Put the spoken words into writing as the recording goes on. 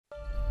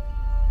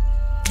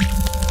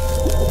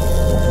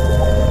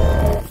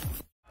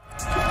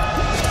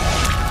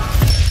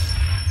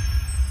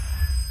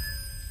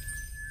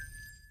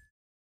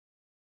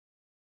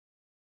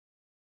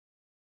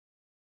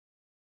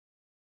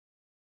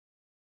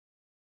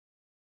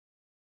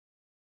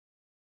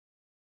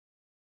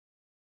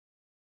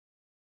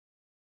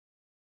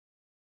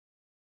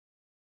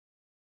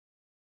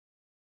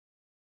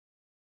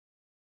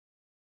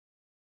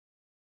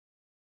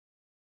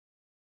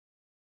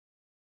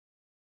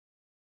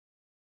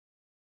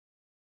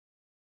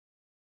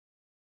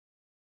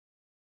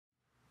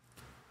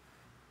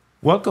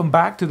Welcome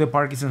back to the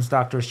Parkinson's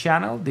Doctors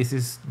channel. This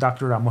is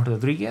Dr. Ramos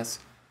Rodriguez,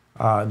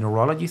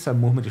 neurologist and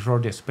movement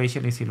disorder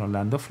specialist in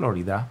Orlando,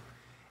 Florida.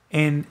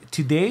 And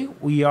today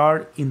we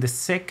are in the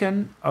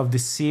second of the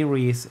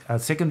series,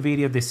 second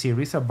video of the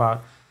series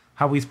about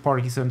how is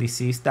Parkinson's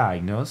disease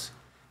diagnosed.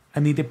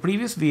 And in the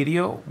previous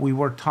video, we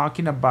were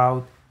talking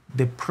about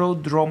the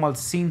prodromal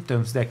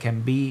symptoms that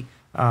can be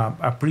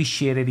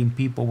appreciated in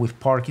people with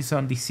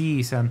Parkinson's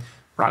disease. And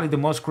probably the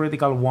most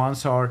critical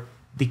ones are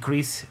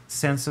decreased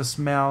sense of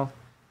smell,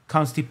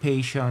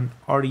 constipation,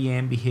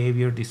 REM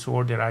behavior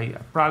disorder. I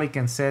probably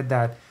can say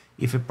that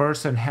if a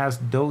person has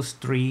those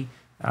three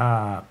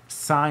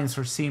signs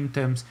or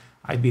symptoms,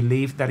 I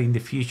believe that in the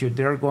future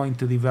they're going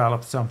to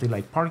develop something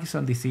like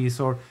Parkinson's disease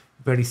or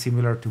very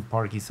similar to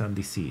Parkinson's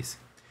disease.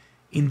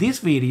 In this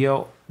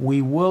video,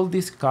 we will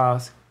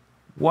discuss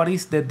what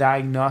is the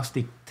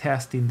diagnostic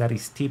testing that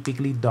is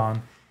typically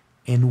done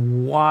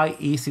and why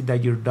is it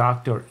that your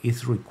doctor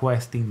is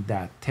requesting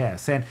that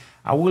test. And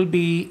I will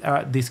be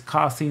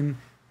discussing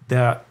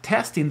the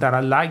testing that I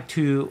like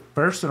to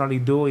personally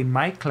do in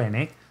my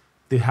clinic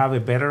to have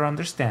a better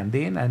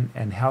understanding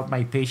and help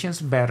my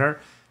patients better.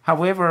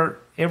 However,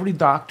 every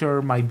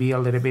doctor might be a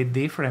little bit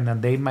different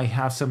and they might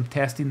have some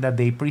testing that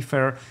they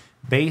prefer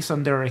based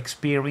on their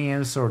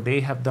experience, or they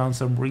have done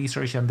some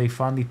research and they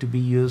found it to be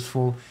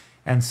useful,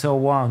 and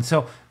so on.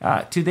 So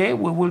today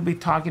we will be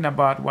talking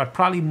about what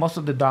probably most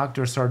of the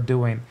doctors are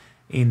doing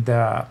in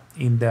the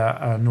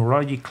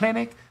neurology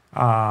clinic.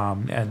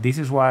 And this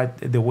is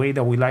the way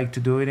that we like to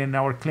do it in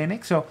our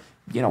clinic. So,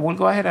 we'll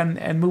go ahead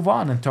and move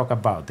on and talk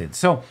about it.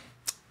 So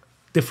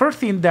the first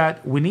thing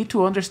that we need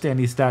to understand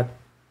is that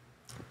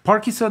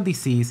Parkinson's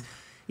disease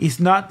is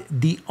not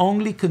the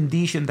only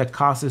condition that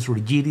causes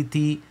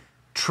rigidity,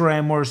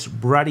 tremors,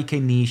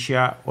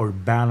 bradykinesia, or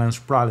balance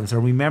problems. So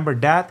remember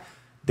that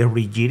the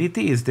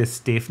rigidity is the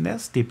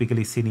stiffness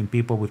typically seen in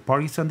people with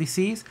Parkinson's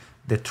disease.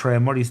 The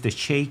tremor is the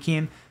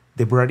shaking.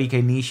 The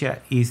bradykinesia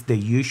is the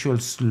usual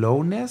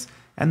slowness.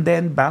 And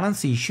then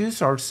balance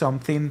issues are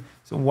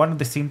one of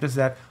the symptoms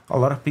that a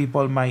lot of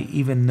people might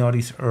even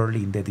notice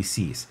early in the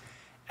disease.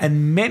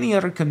 And many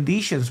other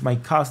conditions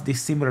might cause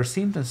these similar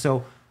symptoms.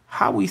 So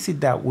how is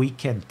it that we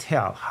can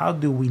tell? How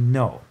do we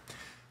know?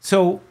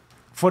 So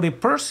for the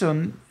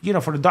person,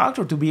 for the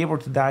doctor to be able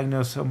to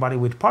diagnose somebody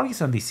with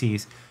Parkinson's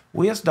disease,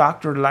 we as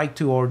doctors like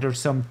to order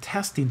some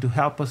testing to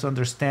help us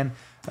understand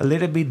a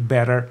little bit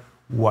better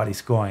what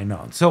is going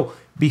on. So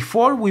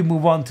before we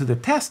move on to the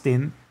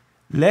testing,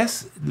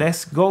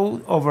 let's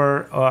go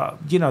over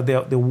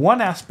the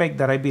one aspect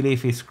that I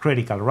believe is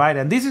critical, right?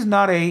 And this is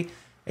not a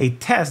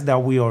test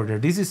that we order.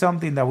 This is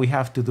something that we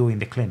have to do in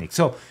the clinic.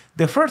 So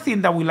the first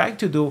thing that we like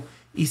to do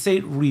is a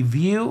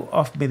review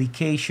of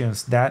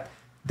medications that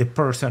the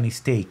person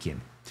is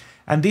taking.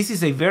 And this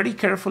is a very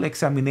careful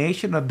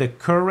examination of the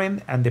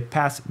current and the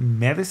past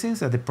medicines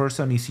that the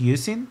person is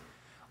using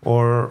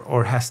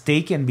or has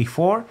taken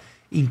before,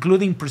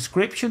 including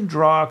prescription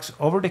drugs,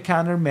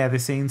 over-the-counter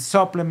medicines,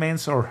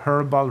 supplements, or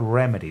herbal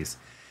remedies.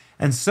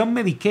 And some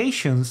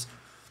medications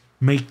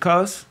may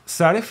cause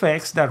side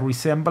effects that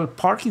resemble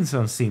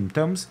Parkinson's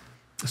symptoms,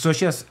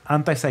 such as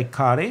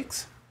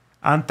antipsychotics,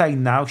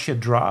 anti-nausea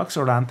drugs,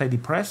 or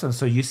antidepressants.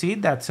 So you see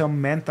that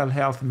some mental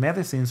health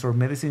medicines or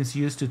medicines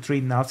used to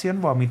treat nausea and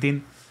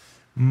vomiting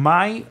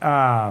might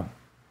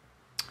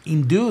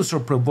induce or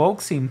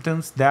provoke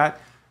symptoms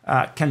that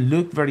can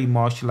look very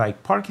much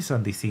like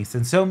Parkinson's disease.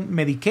 And some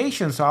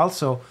medications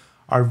also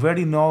are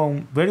very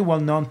well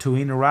known to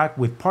interact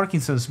with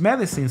Parkinson's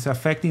medicines,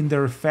 affecting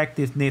their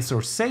effectiveness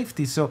or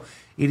safety. So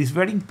it is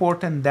very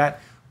important that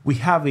we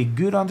have a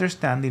good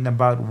understanding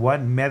about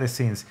what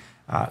medicines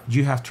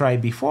you have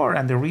tried before.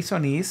 And the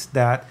reason is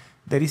that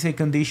there is a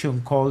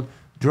condition called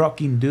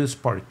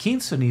drug-induced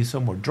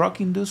Parkinsonism or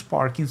drug-induced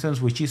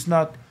Parkinson's, which is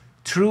not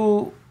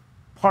true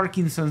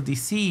Parkinson's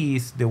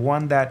disease, the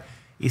one that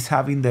is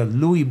having the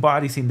Lewy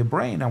bodies in the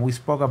brain. And we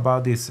spoke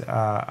about this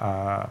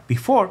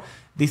before.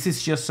 This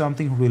is just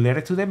something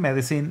related to the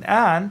medicine.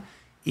 And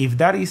if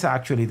that is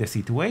actually the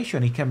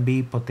situation, it can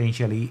be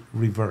potentially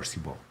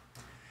reversible.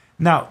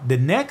 Now, the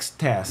next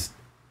test,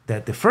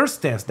 the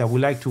first test that we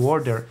like to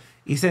order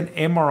is an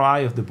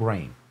MRI of the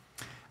brain.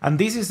 And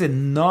this is a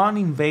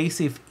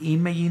non-invasive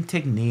imaging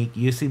technique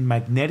using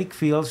magnetic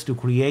fields to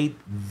create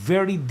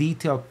very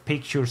detailed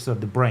pictures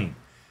of the brain.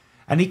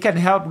 And it can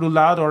help rule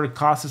out other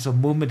causes of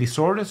movement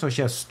disorders such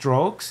as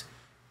strokes,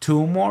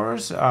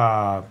 tumors,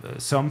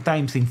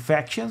 sometimes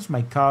infections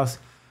might cause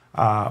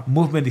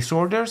movement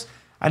disorders.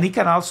 And it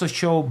can also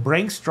show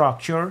brain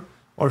structure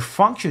or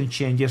function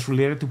changes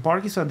related to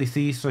Parkinson's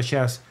disease, such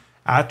as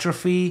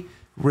atrophy,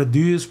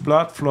 reduced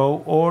blood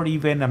flow, or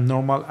even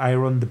abnormal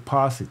iron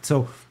deposit.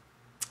 So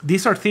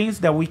these are things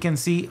that we can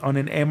see on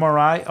an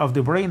MRI of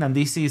the brain, and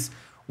this is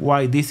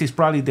why this is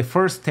probably the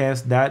first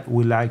test that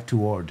we like to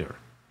order.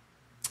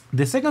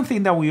 The second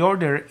thing that we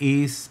order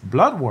is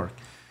blood work,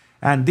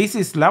 and this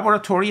is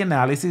laboratory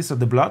analysis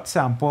of the blood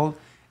sample.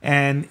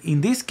 And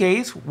in this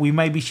case, we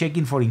might be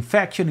checking for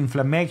infection,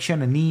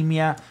 inflammation,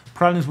 anemia,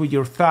 problems with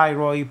your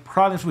thyroid,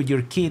 problems with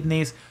your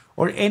kidneys,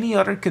 or any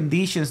other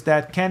conditions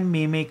that can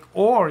mimic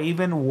or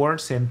even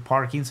worsen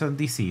Parkinson's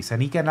disease.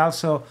 And it can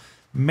also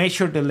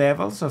measure the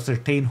levels of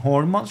certain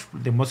hormones.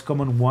 The most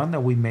common one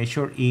that we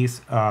measure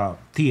is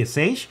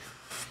TSH.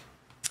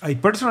 I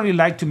personally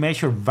like to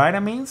measure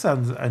vitamins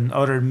and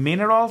other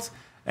minerals.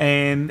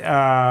 And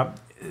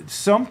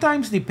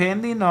sometimes,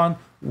 depending on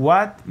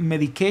what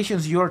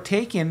medications you're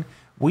taking,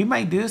 we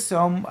might do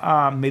some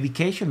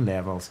medication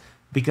levels,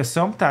 because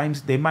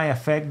sometimes they might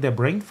affect the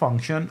brain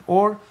function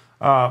or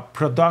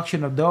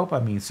production of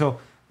dopamine.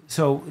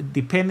 So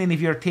depending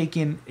if you're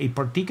taking a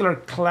particular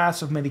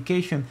class of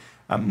medication,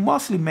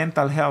 mostly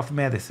mental health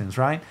medicines,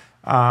 right?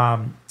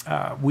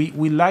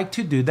 We like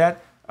to do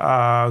that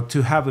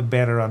to have a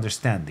better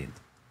understanding.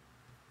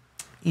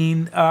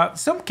 In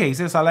some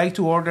cases, I like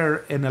to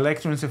order an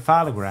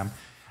electroencephalogram.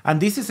 And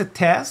this is a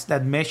test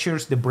that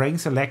measures the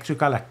brain's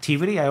electrical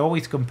activity. I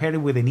always compare it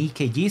with an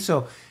EKG.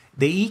 So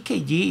the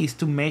EKG is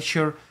to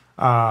measure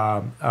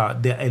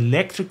the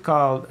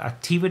electrical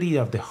activity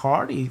of the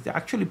heart. It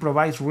actually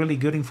provides really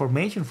good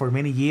information. For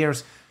many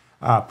years,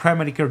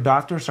 primary care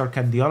doctors or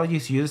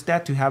cardiologists use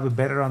that to have a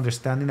better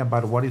understanding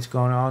about what is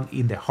going on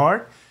in the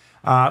heart.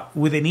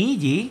 With an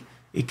EEG,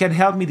 it can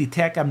help me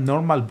detect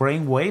abnormal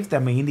brain waves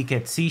that may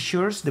indicate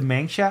seizures,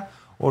 dementia,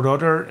 or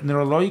other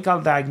neurological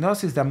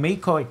diagnoses that may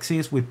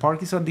coexist with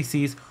Parkinson's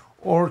disease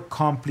or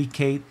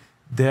complicate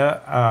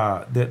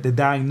the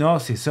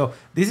diagnosis. So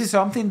this is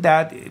something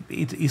that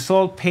it is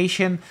all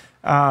patient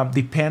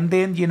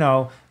dependent.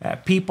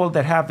 People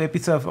that have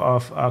episodes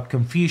of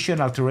confusion,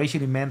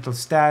 alteration in mental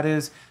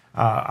status,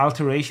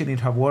 alteration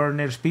in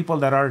awareness, people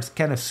that are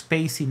kind of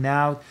spacing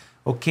out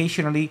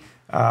occasionally.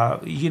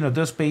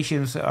 Those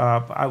patients,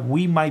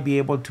 we might be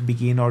able to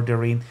begin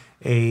ordering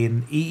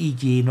an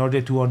EEG in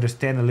order to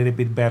understand a little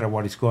bit better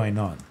what is going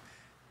on.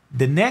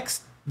 The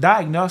next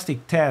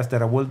diagnostic test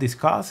that I will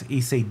discuss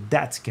is a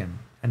DAT scan.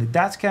 And a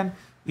DAT scan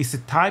is a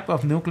type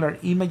of nuclear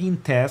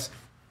imaging test.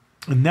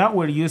 And now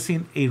we're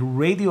using a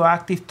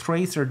radioactive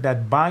tracer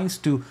that binds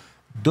to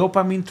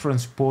dopamine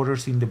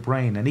transporters in the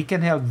brain. And it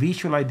can help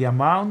visualize the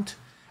amount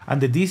and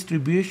the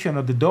distribution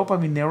of the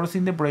dopamine neurons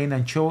in the brain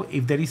and show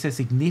if there is a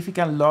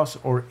significant loss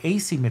or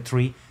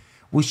asymmetry,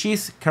 which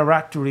is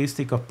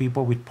characteristic of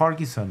people with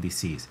Parkinson's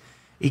disease.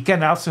 It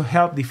can also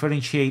help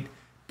differentiate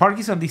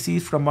Parkinson's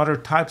disease from other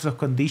types of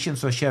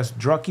conditions such as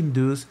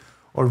drug-induced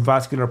or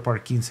vascular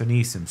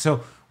Parkinsonism.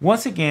 So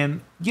once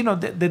again,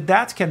 the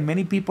DAT scan,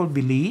 many people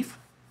believe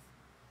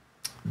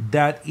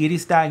that it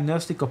is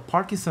diagnostic of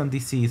Parkinson's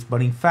disease,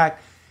 but in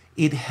fact,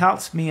 it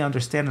helps me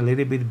understand a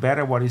little bit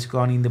better what is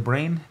going on in the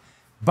brain,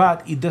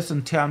 but it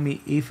doesn't tell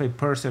me if a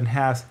person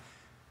has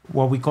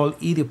what we call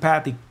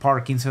idiopathic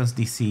Parkinson's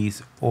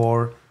disease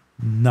or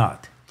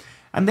not.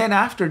 And then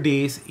after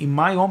this, in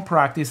my own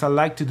practice, I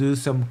like to do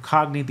some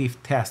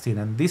cognitive testing.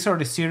 And these are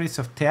the series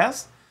of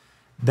tests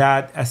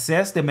that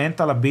assess the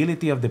mental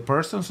ability of the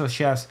person,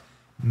 such as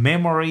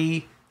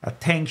memory,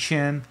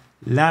 attention,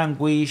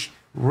 language,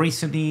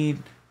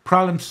 reasoning,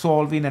 problem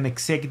solving, and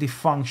executive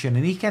function.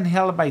 And it can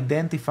help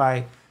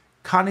identify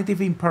cognitive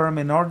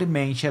impairment or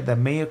dementia that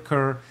may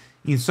occur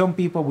in some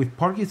people with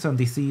Parkinson's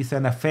disease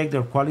and affect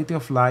their quality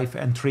of life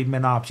and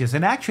treatment options.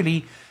 And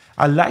actually,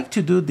 I like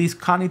to do this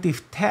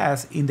cognitive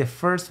test in the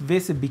first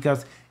visit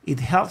because it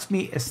helps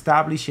me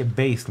establish a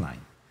baseline.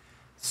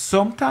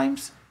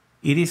 Sometimes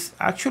it is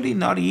actually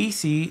not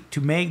easy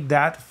to make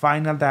that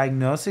final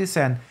diagnosis,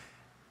 and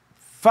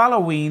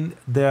following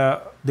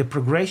the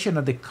progression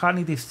of the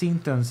cognitive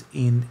symptoms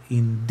in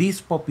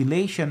this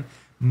population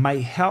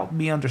might help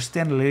me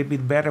understand a little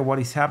bit better what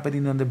is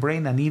happening on the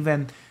brain and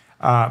even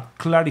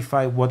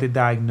clarify what the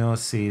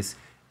diagnosis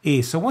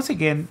is. So once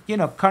again,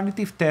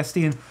 cognitive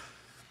testing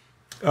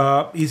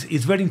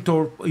is very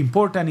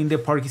important in the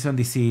Parkinson's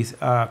disease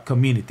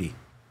community.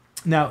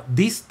 Now,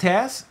 these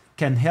tests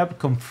can help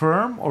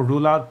confirm or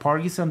rule out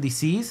Parkinson's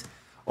disease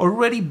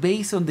already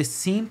based on the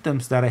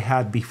symptoms that I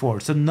had before.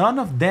 So none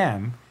of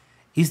them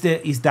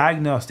is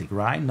diagnostic,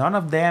 right? None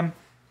of them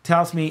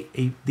tells me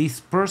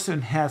this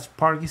person has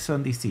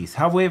Parkinson's disease.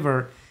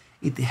 However,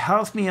 it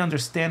helps me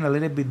understand a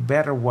little bit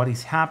better what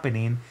is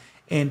happening,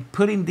 and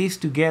putting this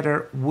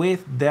together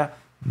with the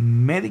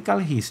medical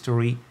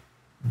history,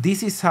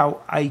 this is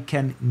how I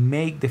can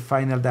make the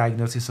final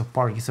diagnosis of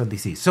Parkinson's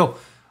disease. So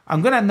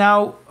I'm going to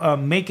now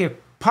make a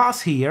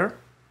pause here.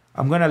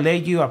 I'm going to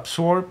let you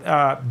absorb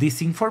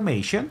this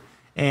information.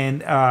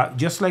 And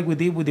just like we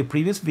did with the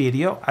previous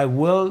video, I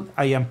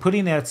am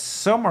putting a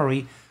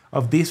summary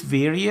of this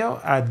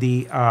video at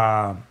the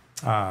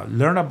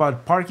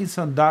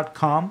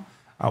learnaboutparkinson.com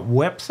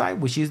website,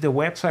 which is the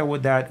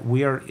website that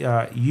we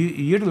are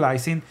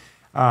utilizing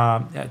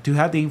to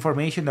have the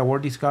information that we're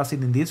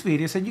discussing in these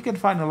videos. And you can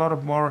find a lot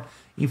of more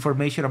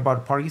information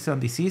about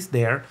Parkinson's disease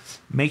there.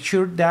 Make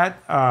sure that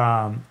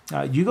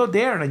you go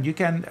there and you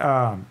can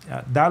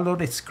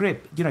download a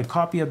script, a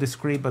copy of the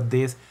script of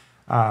this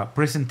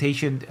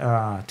presentation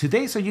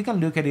today, so you can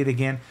look at it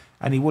again,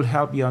 and it will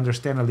help you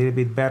understand a little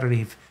bit better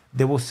if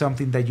there was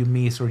something that you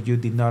missed or you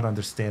did not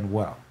understand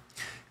well.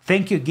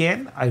 Thank you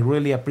again. I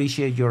really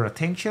appreciate your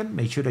attention.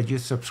 Make sure that you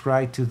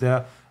subscribe to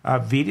the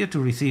video to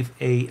receive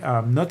a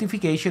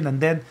notification.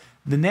 And then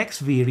the next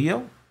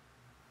video,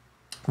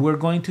 we're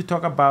going to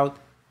talk about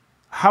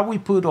how we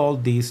put all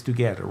these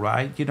together,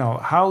 right? You know,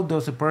 how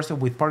does a person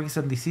with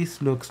Parkinson's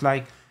disease looks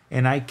like,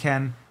 and I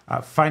can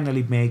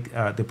finally make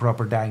the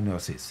proper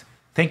diagnosis.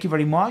 Thank you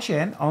very much,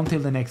 and until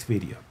the next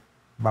video.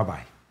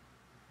 Bye-bye.